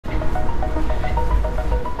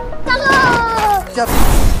just...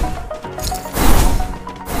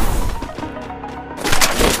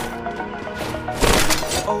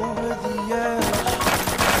 Over the edge,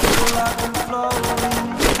 feel like I'm floating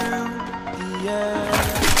through the air.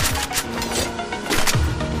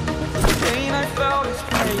 The pain I felt is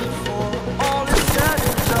paid for, all is said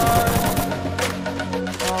and done.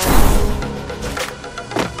 Oh,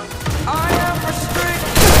 I am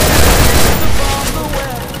restricted from the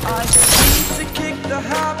web. I need to kick the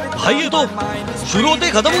habit. भाई ये तो शुरू होते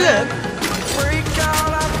ही खत्म हो गया है। Break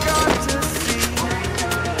out, I've got to see.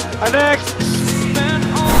 Next.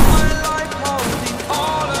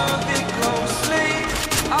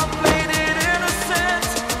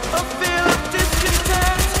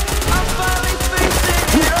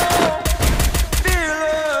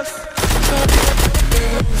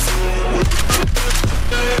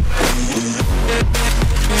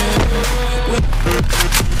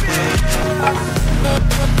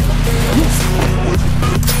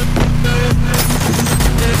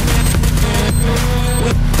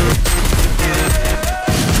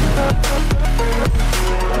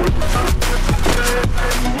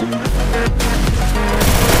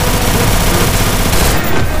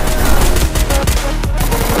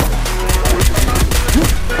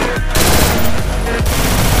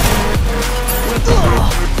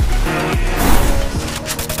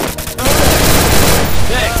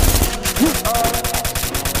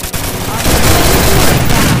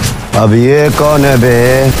 अब ये कौन है बे?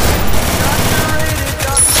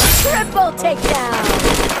 Triple takedown.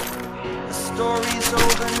 The story's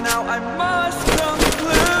over now, I must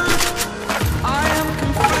conclude. I am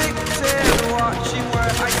conflicted, watching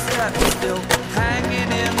where I step still,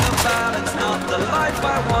 hanging in the balance. Not the life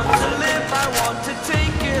I want to live, I want to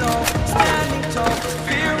take it all. Standing tall,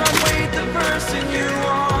 fear I weighed the person you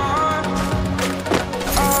are.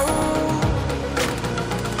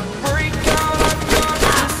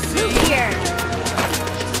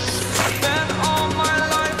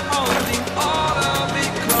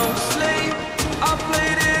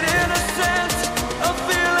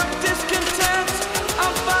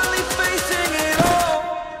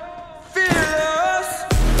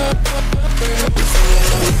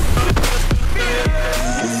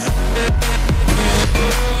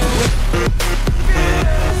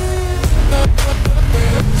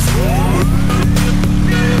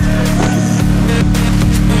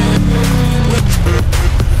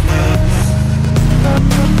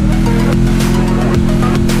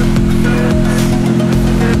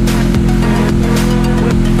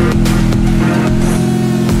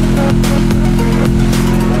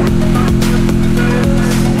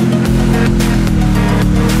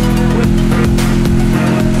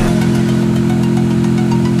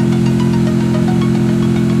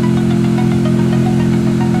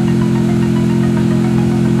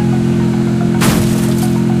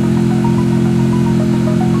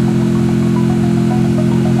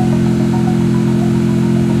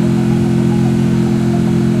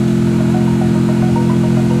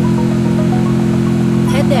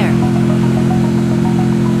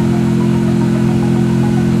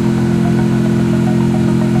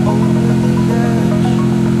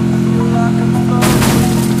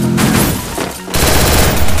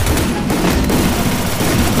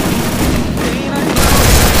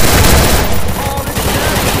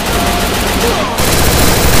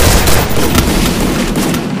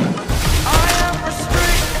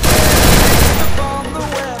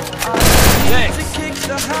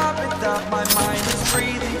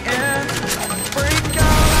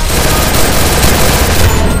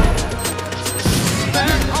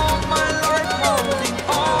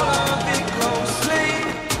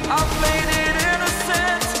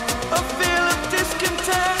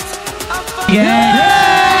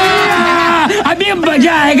 अभी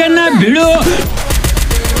मजा आएगा ना भिड़ो।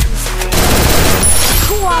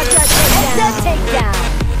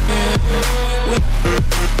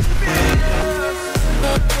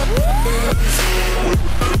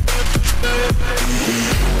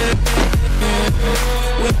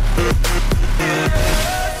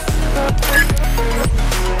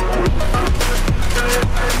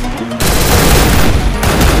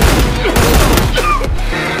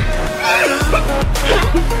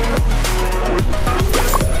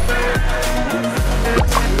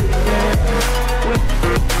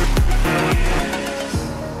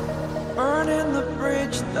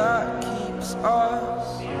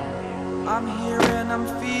 I'm here and I'm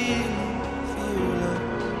feeling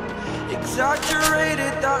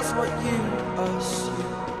exaggerated, that's what you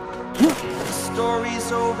assume. The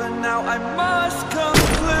story's over now, I must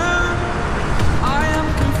conclude. I am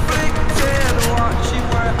conflicted, watching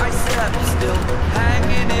where I step still,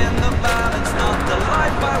 hanging in the balance, not the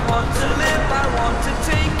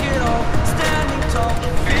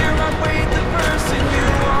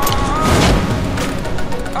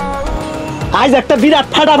আজ একটা বিরাট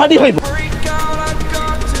ফাটাফাটি হইব। Break out, I've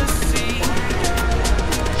got to see.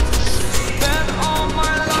 Spent all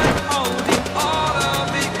my life holding all of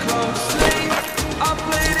it closely. I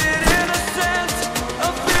played it innocent, a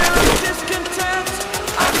feel of discontent.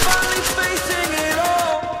 I'm finally facing it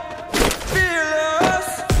all, fearless.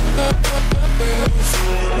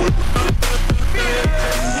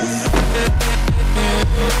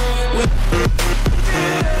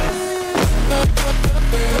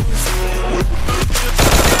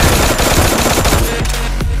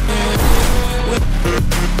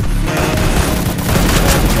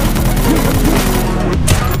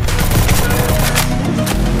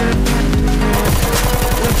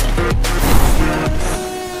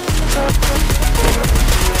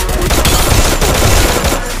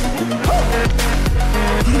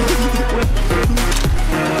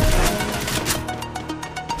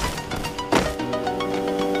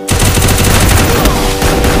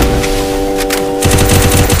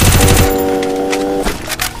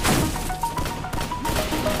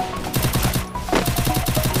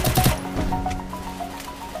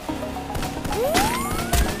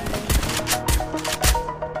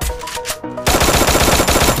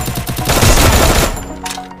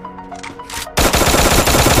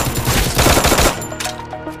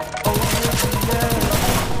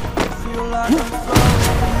 Feel like I'm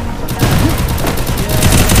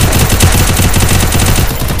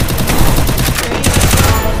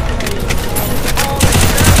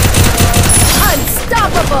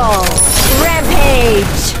Unstoppable!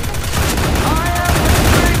 Rampage! I am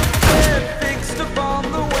addicted, fixed upon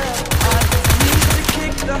the web. I need to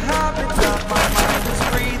kick the habits that my mind is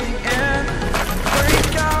breathing in.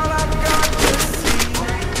 Break out, I've got to see.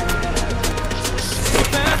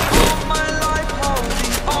 Spent all my life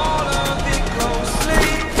holding all of it closely.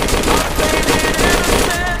 I played it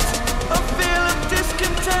innocent, a feel of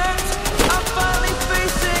discontent. I'm finally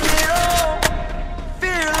facing it all,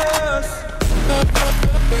 fearless.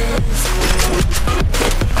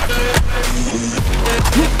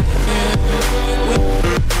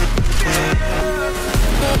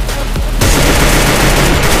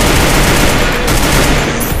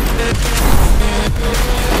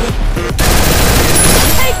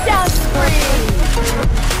 Takedown spree!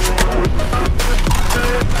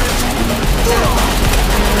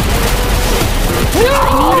 No!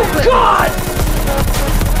 God!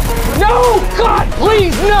 No! God,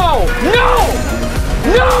 please, no! No!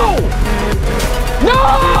 No! No!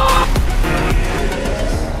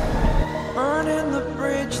 Burning the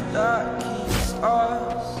bridge that keeps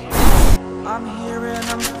us. I'm here and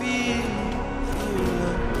I'm feeling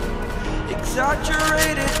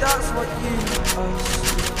exaggerated, that's what you assume.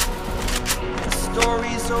 The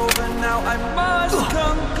story's over now, I must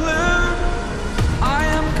conclude. I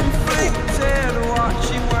am conflicted,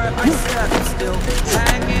 watching where I step still,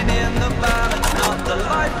 hanging in the balance. Not the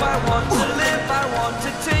life I want to live, I want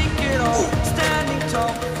to take it all. Standing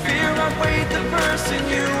tall, fear I weighed the person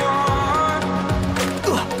you are.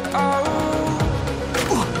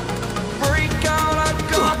 Oh, break out, I've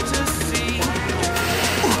got to see.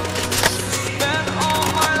 Spent all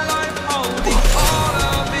my life holding all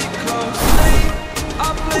of it closely. I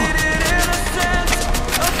played it innocent,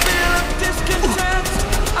 a feel of discontent.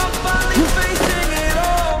 I'm finally facing it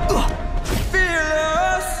all,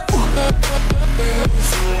 fearless.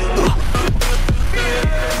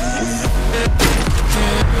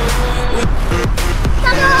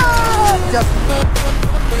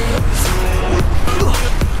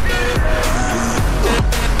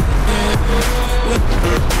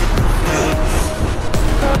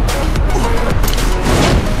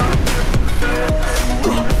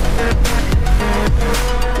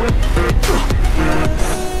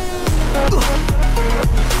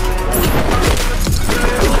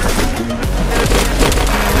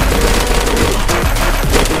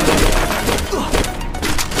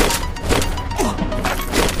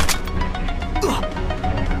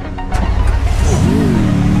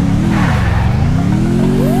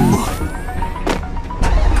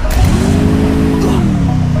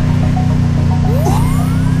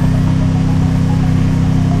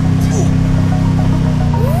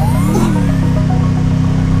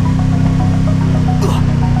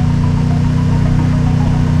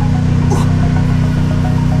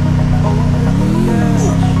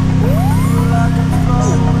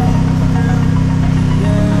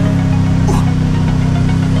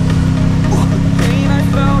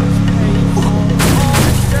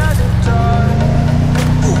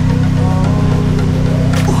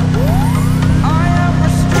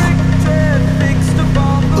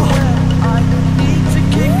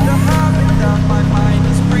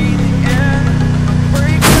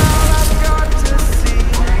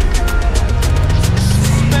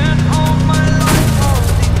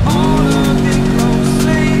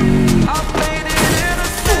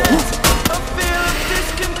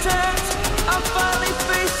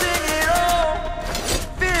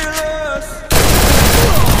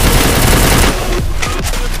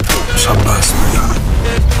 शाबाश बेटा,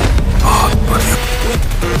 बहुत बढ़िया।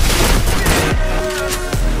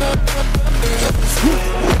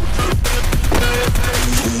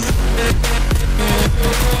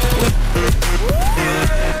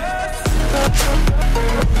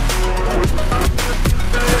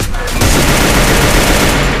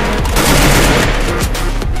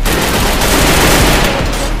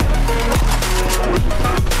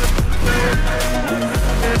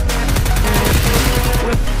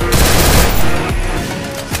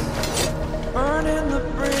 Burning the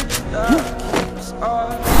bridge that keeps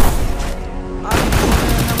us.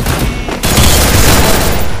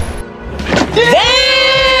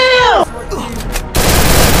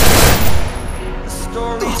 The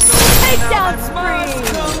story's over Takedown now, I spree. must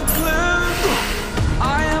conclude.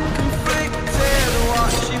 I am conflicted,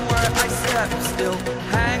 watching where I step still,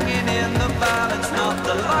 hanging in the balance. Not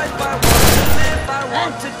the life I want to live, I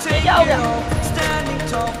want to take it all. Standing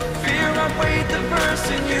tall, fear I weighed the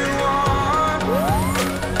person you are.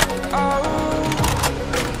 Oh,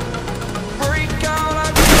 break out,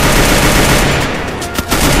 I've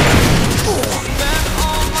spent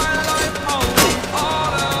all my life holding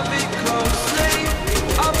all of it closely.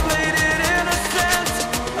 I played it innocent,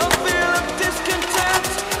 a feel of discontent.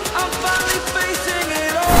 I'm finally facing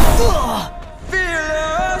it all,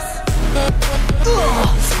 fearless.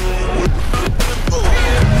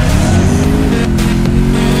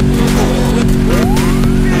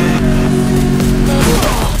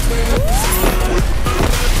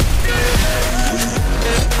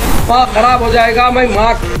 माँ खराब हो जाएगा, मैं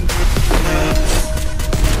माँ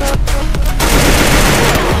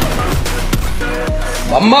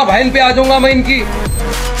अम्मा बहन पे आ जाऊंगा मैं इनकी।